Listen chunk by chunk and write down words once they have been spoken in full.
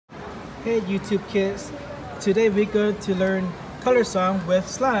Hey YouTube kids, today we're going to learn color song with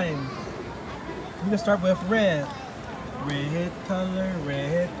slime. We're going to start with red. Red color,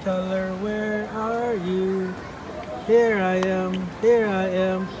 where are you? Here I am,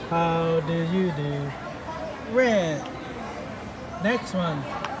 how do you do? Red. Next one.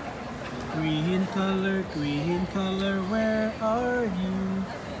 Green color, where are you?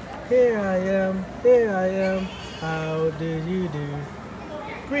 Here I am, how do you do?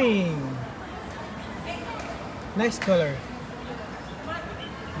 Green. Next color.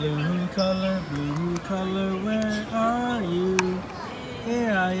 Blue color, where are you?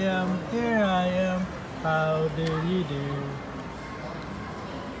 Here I am, how do you do?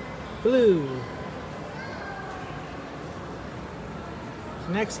 Blue.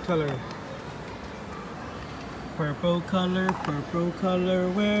 Next color. Purple color,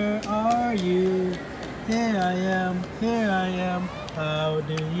 where are you? Here I am, how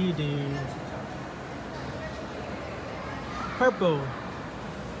do you do? Purple.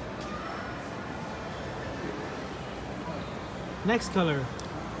 Next color.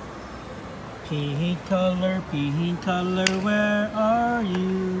 Pink color, where are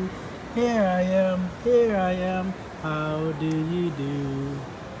you? Here I am, how do you do?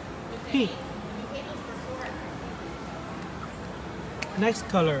 Pink. Next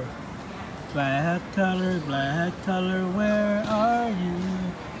color. Black color, where are you?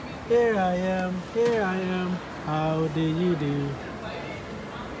 Here I am, how do you do?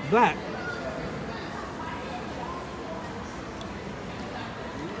 Black.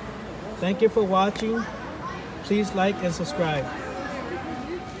 Thank you for watching. Please like and subscribe.